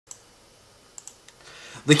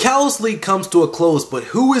The Kalos League comes to a close, but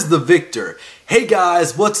who is the victor? Hey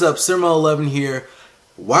guys, what's up? Cinema11 here.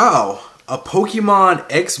 Wow, a Pokemon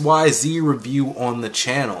XYZ review on the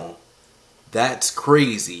channel. That's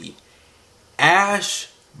crazy.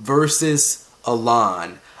 Ash versus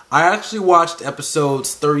Alain. I actually watched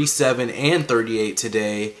episodes 37 and 38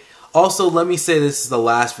 today. Also, let me say this is the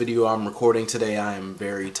last video I'm recording today. I am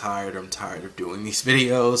very tired. I'm tired of doing these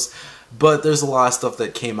videos. But there's a lot of stuff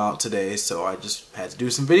that came out today, so I just had to do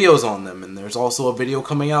some videos on them. And there's also a video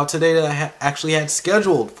coming out today that I actually had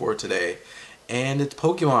scheduled for today. And it's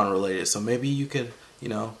Pokemon related, so maybe you could,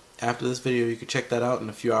 after this video, you could check that out in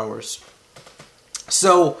a few hours.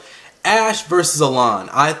 So, Ash versus Alain.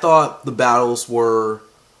 I thought the battles were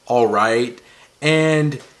alright.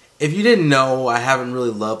 And if you didn't know, I haven't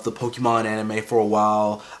really loved the Pokemon anime for a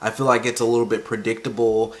while. I feel like it's a little bit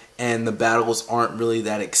predictable and the battles aren't really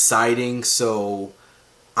that exciting, so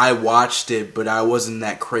I watched it, but I wasn't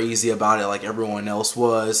that crazy about it like everyone else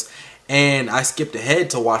was. And I skipped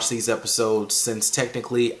ahead to watch these episodes since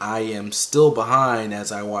technically I am still behind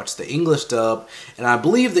as I watch the English dub. And I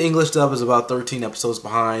believe the English dub is about 13 episodes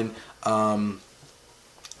behind.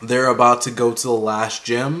 They're about to go to the last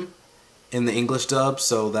gym in the English dub,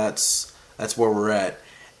 so that's where we're at.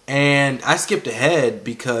 And I skipped ahead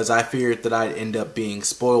because I feared that I'd end up being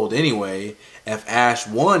spoiled anyway. If Ash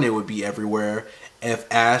won, it would be everywhere. If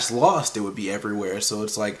Ash lost, it would be everywhere. So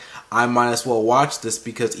it's like, I might as well watch this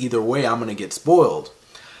because either way I'm going to get spoiled.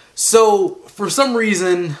 So, for some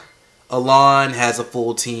reason, Alain has a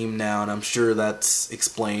full team now, and I'm sure that's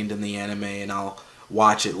explained in the anime, and I'll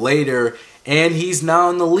watch it later. And he's now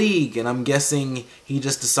in the league, and I'm guessing he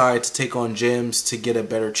just decided to take on gyms to get a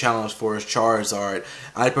better challenge for his Charizard.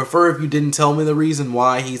 I'd prefer if you didn't tell me the reason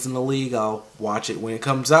why he's in the league. I'll watch it when it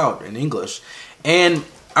comes out in English. And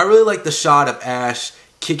I really like the shot of Ash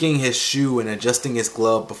kicking his shoe and adjusting his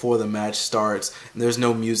glove before the match starts. And there's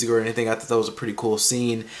no music or anything. I thought that was a pretty cool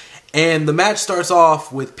scene. And the match starts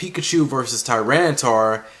off with Pikachu versus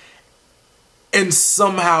Tyranitar, and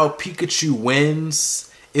somehow Pikachu wins.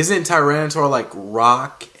 Isn't Tyranitar like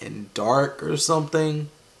rock and dark or something?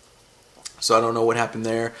 So I don't know what happened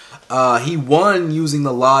there. He won using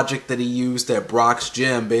the logic that he used at Brock's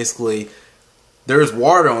gym. Basically, there's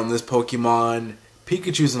water on this Pokemon.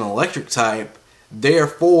 Pikachu's an electric type.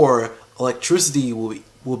 Therefore, electricity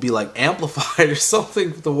will be like amplified or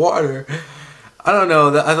something with the water. I don't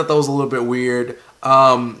know. I thought that was a little bit weird.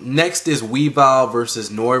 Next is Weavile versus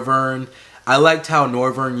Noivern. I liked how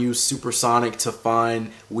Noivern used Supersonic to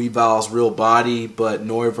find Weavile's real body, but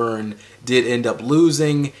Noivern did end up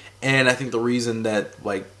losing, and I think the reason that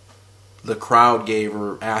the crowd gave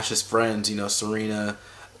her Ash's friends, Serena,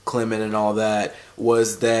 Clement, and all that,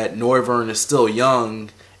 was that Noivern is still young,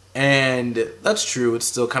 and that's true. It's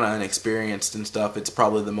still kind of inexperienced and stuff. It's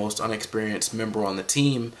probably the most unexperienced member on the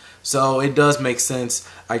team, so it does make sense.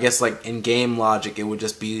 I guess in game logic, it would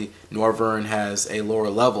just be Noivern has a lower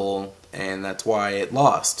level, and that's why it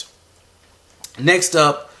lost. Next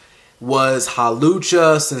up was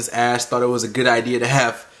Hawlucha, since Ash thought it was a good idea to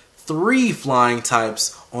have 3 flying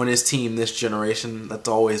types on his team this generation. That's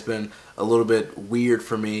always been a little bit weird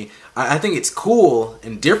for me. I think it's cool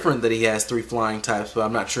and different that he has 3 flying types, but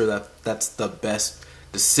I'm not sure that that's the best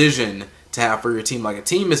decision to have for your team. Like, a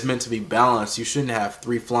team is meant to be balanced. You shouldn't have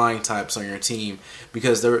 3 flying types on your team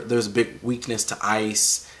because there's a big weakness to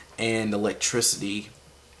ice and electricity.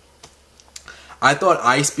 I thought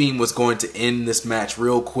Ice Beam was going to end this match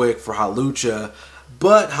real quick for Hawlucha,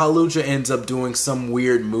 but Hawlucha ends up doing some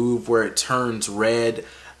weird move where it turns red.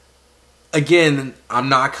 Again, I'm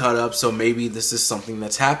not caught up, so maybe this is something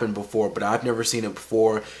that's happened before, but I've never seen it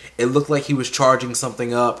before. It looked like he was charging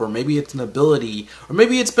something up, or maybe it's an ability, or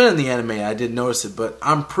maybe it's been in the anime, I didn't notice it, but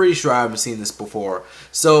I'm pretty sure I haven't seen this before.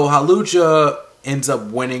 So Hawlucha ends up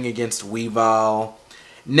winning against Weavile.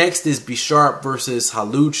 Next is Bisharp versus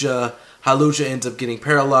Hawlucha. Hawlucha ends up getting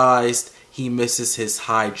paralyzed. He misses his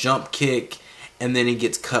high jump kick, and then he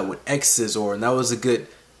gets cut with X-Scissor, and that was a good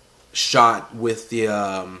shot with the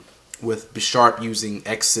with Bisharp using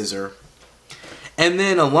X-Scissor. And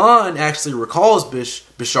then Alain actually recalls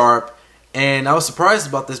Bisharp, and I was surprised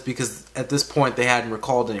about this because at this point they hadn't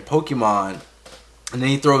recalled any Pokemon. And then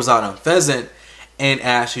he throws out Unfezant, and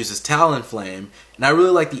Ash uses Talonflame. And I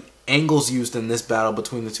really like the angles used in this battle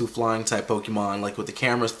between the 2 flying type Pokemon, like with the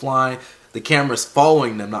cameras flying, the cameras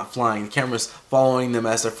following them, not flying, the cameras following them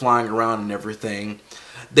as they're flying around and everything.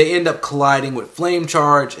 They end up colliding with Flame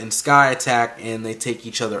Charge and Sky Attack, and they take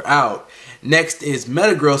each other out. Next is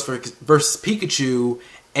Metagross versus Pikachu,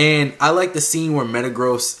 and I like the scene where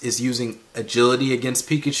Metagross is using agility against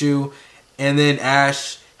Pikachu, and then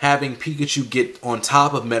Ash having Pikachu get on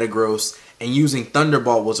top of Metagross and using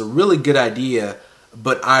Thunderbolt was a really good idea,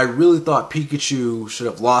 but I really thought Pikachu should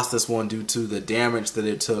have lost this one due to the damage that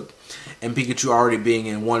it took. And Pikachu already being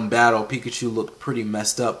in one battle, Pikachu looked pretty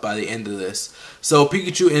messed up by the end of this. So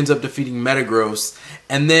Pikachu ends up defeating Metagross,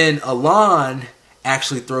 and then Alain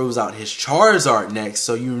actually throws out his Charizard next,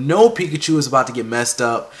 so you know Pikachu is about to get messed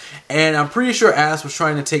up. And I'm pretty sure Ash was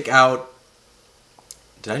trying to take out...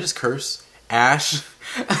 Did I just curse? Ash?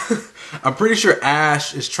 I'm pretty sure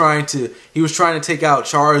Ash is trying to... He was trying to take out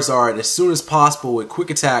Charizard as soon as possible with Quick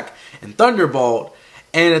Attack and Thunderbolt.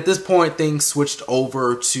 And at this point, things switched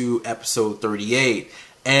over to episode 38.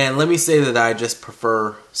 And let me say that I just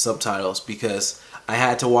prefer subtitles because I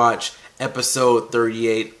had to watch episode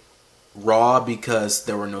 38 raw because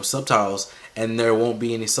there were no subtitles. And there won't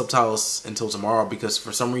be any subtitles until tomorrow because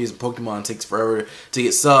for some reason Pokemon takes forever to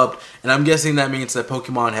get subbed. And I'm guessing that means that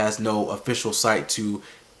Pokemon has no official site to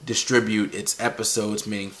distribute its episodes,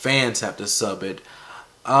 meaning fans have to sub it.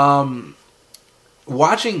 Watching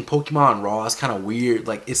Pokemon Raw is kind of weird.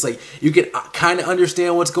 Like, it's like you can kind of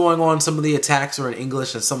understand what's going on. Some of the attacks are in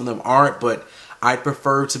English and some of them aren't, but I'd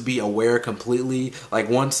prefer to be aware completely. Like,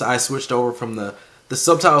 once I switched over from the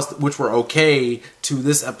subtitles, which were okay, to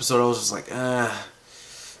this episode, I was just like,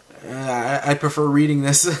 I prefer reading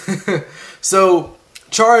this. So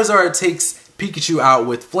Charizard takes Pikachu out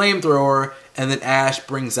with Flamethrower, and then Ash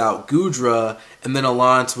brings out Goodra, and then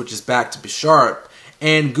Alain switches back to Bisharp.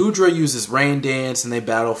 And Goodra uses Rain Dance, and they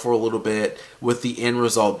battle for a little bit, with the end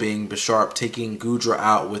result being Bisharp taking Goodra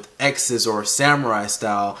out with X's or Samurai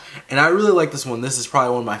style. And I really like this one. This is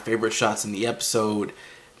probably one of my favorite shots in the episode,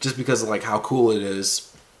 just because of like how cool it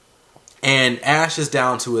is. And Ash is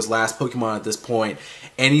down to his last Pokemon at this point,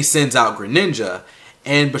 and he sends out Greninja.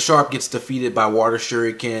 And Bisharp gets defeated by Water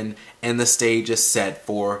Shuriken, and the stage is set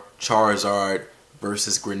for Charizard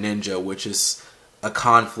versus Greninja, which is a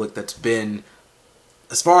conflict that's been,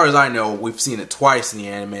 as far as I know, we've seen it twice in the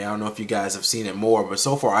anime. I don't know if you guys have seen it more, but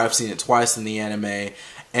so far I've seen it twice in the anime.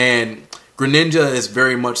 And Greninja is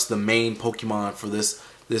very much the main Pokemon for this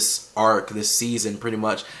arc, this season, pretty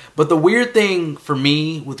much. But the weird thing for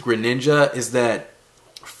me with Greninja is that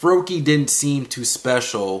Froakie didn't seem too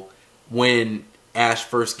special when Ash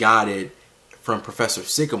first got it from Professor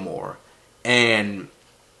Sycamore. And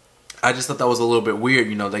I just thought that was a little bit weird.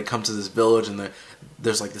 You know, they come to this village and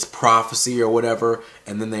there's like this prophecy or whatever,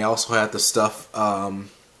 and then they also had the stuff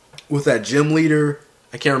with that gym leader.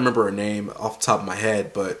 I can't remember her name off the top of my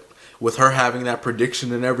head, but with her having that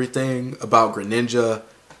prediction and everything about Greninja,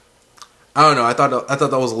 I don't know. I thought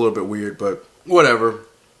that was a little bit weird, but whatever.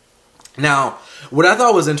 Now, what I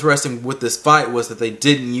thought was interesting with this fight was that they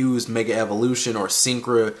didn't use Mega Evolution or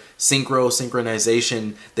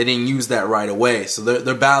synchronization. They didn't use that right away. So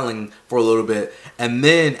they're battling for a little bit. And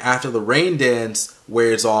then after the Rain Dance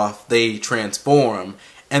wears off, they transform.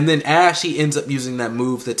 And then Ash, he ends up using that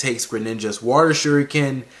move that takes Greninja's Water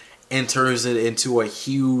Shuriken and turns it into a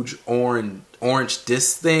huge orange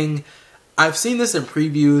disc thing. I've seen this in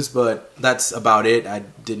previews, but that's about it. I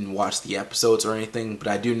didn't watch the episodes or anything, but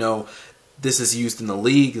I do know this is used in the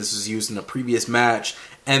league. This was used in a previous match.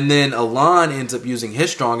 And then Alain ends up using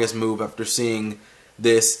his strongest move after seeing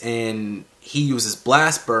this, and he uses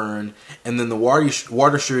Blast Burn, and then the Water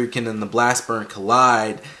Shuriken and the Blast Burn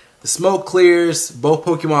collide. The smoke clears, both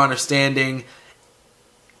Pokemon are standing,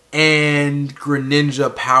 and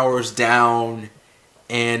Greninja powers down,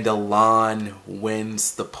 and Alain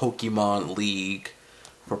wins the Pokemon League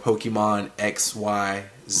for Pokemon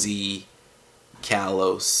XYZ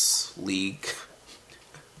Kalos League.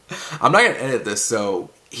 I'm not going to edit this, so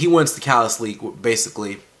he wins the Kalos League,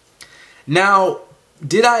 basically. Now,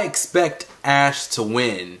 did I expect Ash to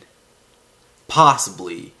win?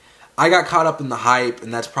 Possibly. I got caught up in the hype,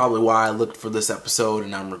 and that's probably why I looked for this episode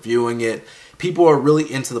and I'm reviewing it. People are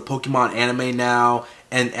really into the Pokemon anime now,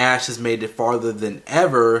 and Ash has made it farther than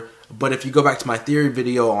ever. But if you go back to my theory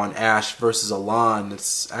video on Ash versus Alain,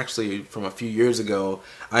 it's actually from a few years ago,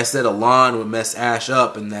 I said Alain would mess Ash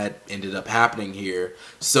up, and that ended up happening here.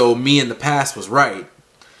 So me in the past was right.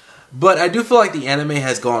 But I do feel like the anime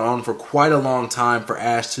has gone on for quite a long time for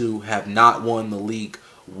Ash to have not won the league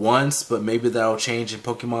once, but maybe that'll change in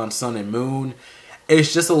Pokemon Sun and Moon.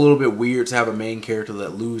 It's just a little bit weird to have a main character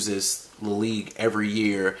that loses the league every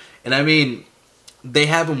year. And I mean, they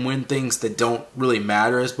have him win things that don't really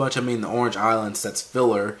matter as much. I mean, the Orange Islands, that's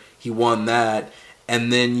filler. He won that.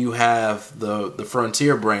 And then you have the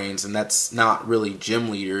Frontier Brains, and that's not really gym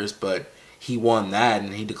leaders, but he won that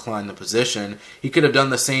and he declined the position. He could have done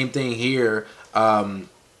the same thing here. Won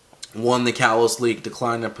the Kalos League,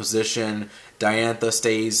 declined the position. Diantha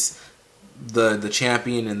stays the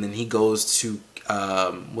champion, and then he goes to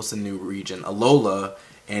what's the new region, Alola,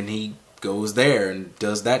 and he goes there and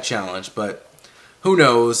does that challenge. But who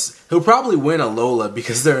knows? He'll probably win Alola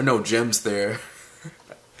because there are no gyms there.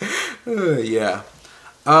 Yeah.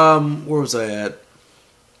 Where was I at?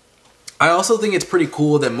 I also think it's pretty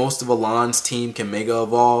cool that most of Alain's team can Mega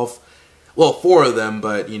Evolve. Well, 4 of them,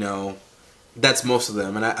 but, you know, that's most of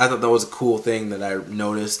them. And I thought that was a cool thing that I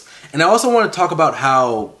noticed. And I also want to talk about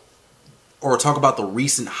the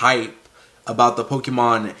recent hype about the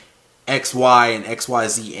Pokemon XY and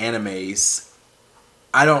XYZ animes.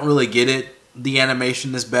 I don't really get it. The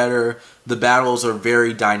animation is better. The battles are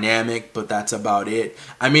very dynamic, but that's about it.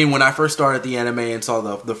 I mean, when I first started the anime and saw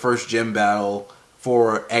the first gym battle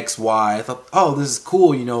for XY, I thought, oh, this is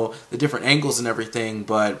cool, you know, the different angles and everything,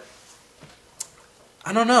 but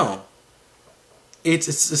I don't know.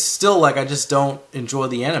 It's still like I just don't enjoy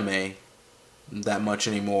the anime that much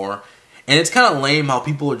anymore. And it's kind of lame how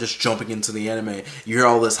people are just jumping into the anime. You hear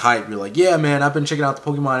all this hype. You're like, yeah, man, I've been checking out the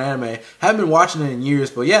Pokemon anime. Haven't been watching it in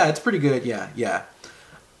years, but yeah, it's pretty good. Yeah.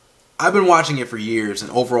 I've been watching it for years,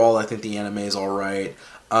 and overall, I think the anime is alright.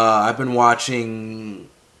 I've been watching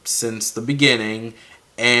since the beginning,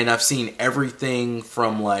 and I've seen everything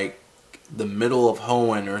from, like, the middle of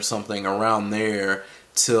Hoenn or something around there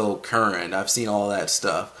till current. I've seen all that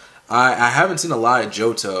stuff. I haven't seen a lot of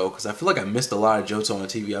Johto, because I feel like I missed a lot of Johto on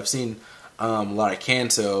TV. I've seen a lot of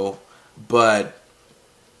Kanto, but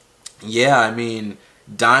yeah, I mean,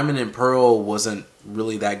 Diamond and Pearl wasn't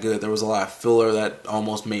really that good. There was a lot of filler that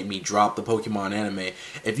almost made me drop the Pokemon anime.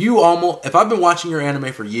 If I've been watching your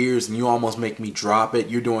anime for years and you almost make me drop it,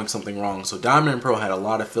 you're doing something wrong. So Diamond and Pearl had a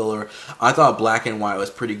lot of filler. I thought Black and White was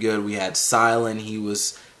pretty good. We had Silent. He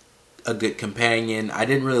was a good companion. I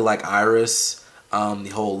didn't really like Iris.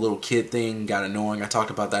 The whole little kid thing got annoying. I talked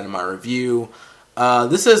about that in my review.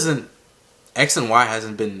 X and Y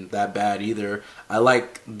hasn't been that bad either. I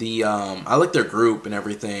like their group and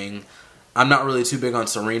everything. I'm not really too big on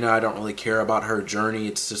Serena. I don't really care about her journey.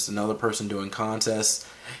 It's just another person doing contests.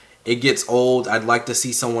 It gets old. I'd like to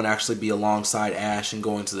see someone actually be alongside Ash and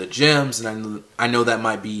go into the gyms. And I know that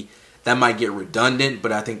might get redundant,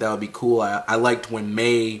 but I think that would be cool. I liked when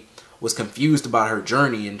May was confused about her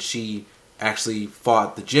journey and she actually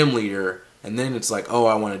fought the gym leader, and then it's like, oh,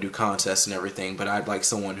 I want to do contests and everything, but I'd like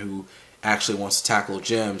someone who actually wants to tackle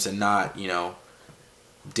gyms and not, you know,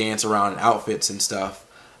 dance around in outfits and stuff.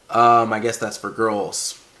 I guess that's for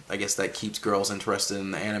girls. I guess that keeps girls interested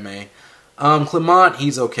in the anime. Clement,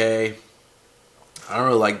 he's okay. I don't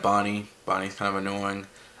really like Bonnie. Bonnie's kind of annoying.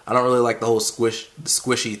 I don't really like the whole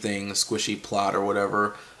squishy thing, squishy plot or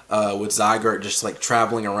whatever, with Zygarde just like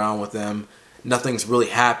traveling around with them. Nothing's really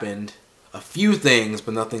happened. A few things,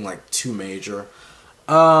 but nothing like too major.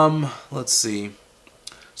 Let's see.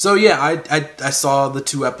 So yeah, I saw the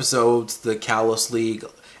 2 episodes, the Kalos League,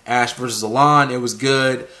 Ash versus Alain. It was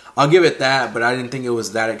good. I'll give it that, but I didn't think it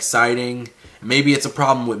was that exciting. Maybe it's a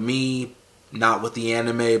problem with me, not with the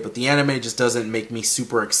anime, but the anime just doesn't make me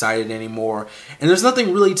super excited anymore. And there's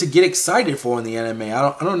nothing really to get excited for in the anime.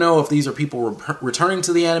 I don't know if these are people returning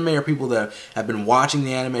to the anime or people that have been watching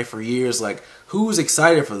the anime for years. Like, who's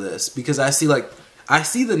excited for this? Because I see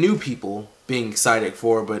the new people being excited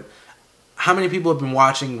for it, but how many people have been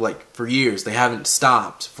watching like for years? They haven't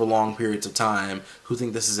stopped for long periods of time who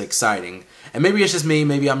think this is exciting. And maybe it's just me,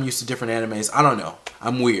 maybe I'm used to different animes. I don't know.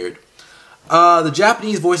 I'm weird. The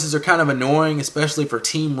Japanese voices are kind of annoying, especially for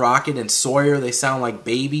Team Rocket and Sawyer. They sound like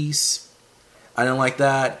babies. I don't like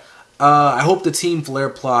that. I hope the Team Flare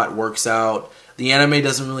plot works out. The anime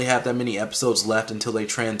doesn't really have that many episodes left until they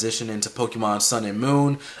transition into Pokemon Sun and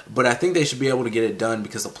Moon, but I think they should be able to get it done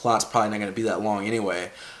because the plot's probably not going to be that long anyway.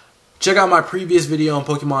 Check out my previous video on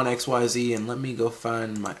Pokemon XYZ, and let me go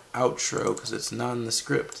find my outro because it's not in the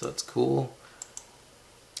script. That's cool.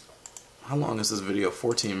 How long is this video?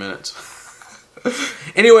 14 minutes.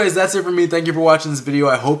 Anyways, that's it for me. Thank you for watching this video.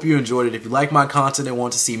 I hope you enjoyed it. If you like my content and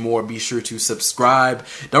want to see more, be sure to subscribe.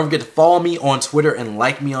 Don't forget to follow me on Twitter and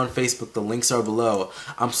like me on Facebook. The links are below.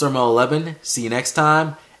 I'm Sirmo11. See you next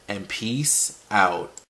time, and peace out.